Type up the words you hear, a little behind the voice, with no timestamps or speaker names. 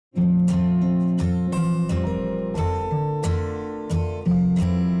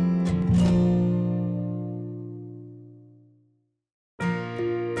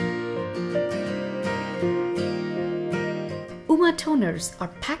toners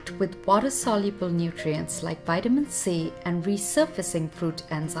are packed with water-soluble nutrients like vitamin C and resurfacing fruit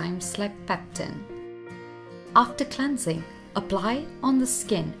enzymes like pectin. After cleansing, apply on the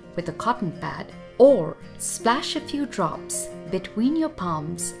skin with a cotton pad or splash a few drops between your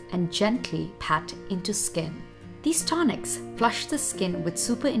palms and gently pat into skin. These tonics flush the skin with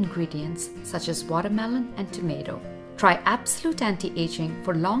super ingredients such as watermelon and tomato. Try Absolute Anti-Aging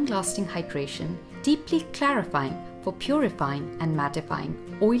for long-lasting hydration, deeply clarifying for purifying and mattifying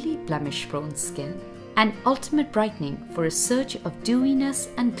oily blemish-prone skin, and Ultimate Brightening for a surge of dewiness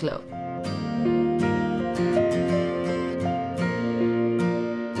and glow.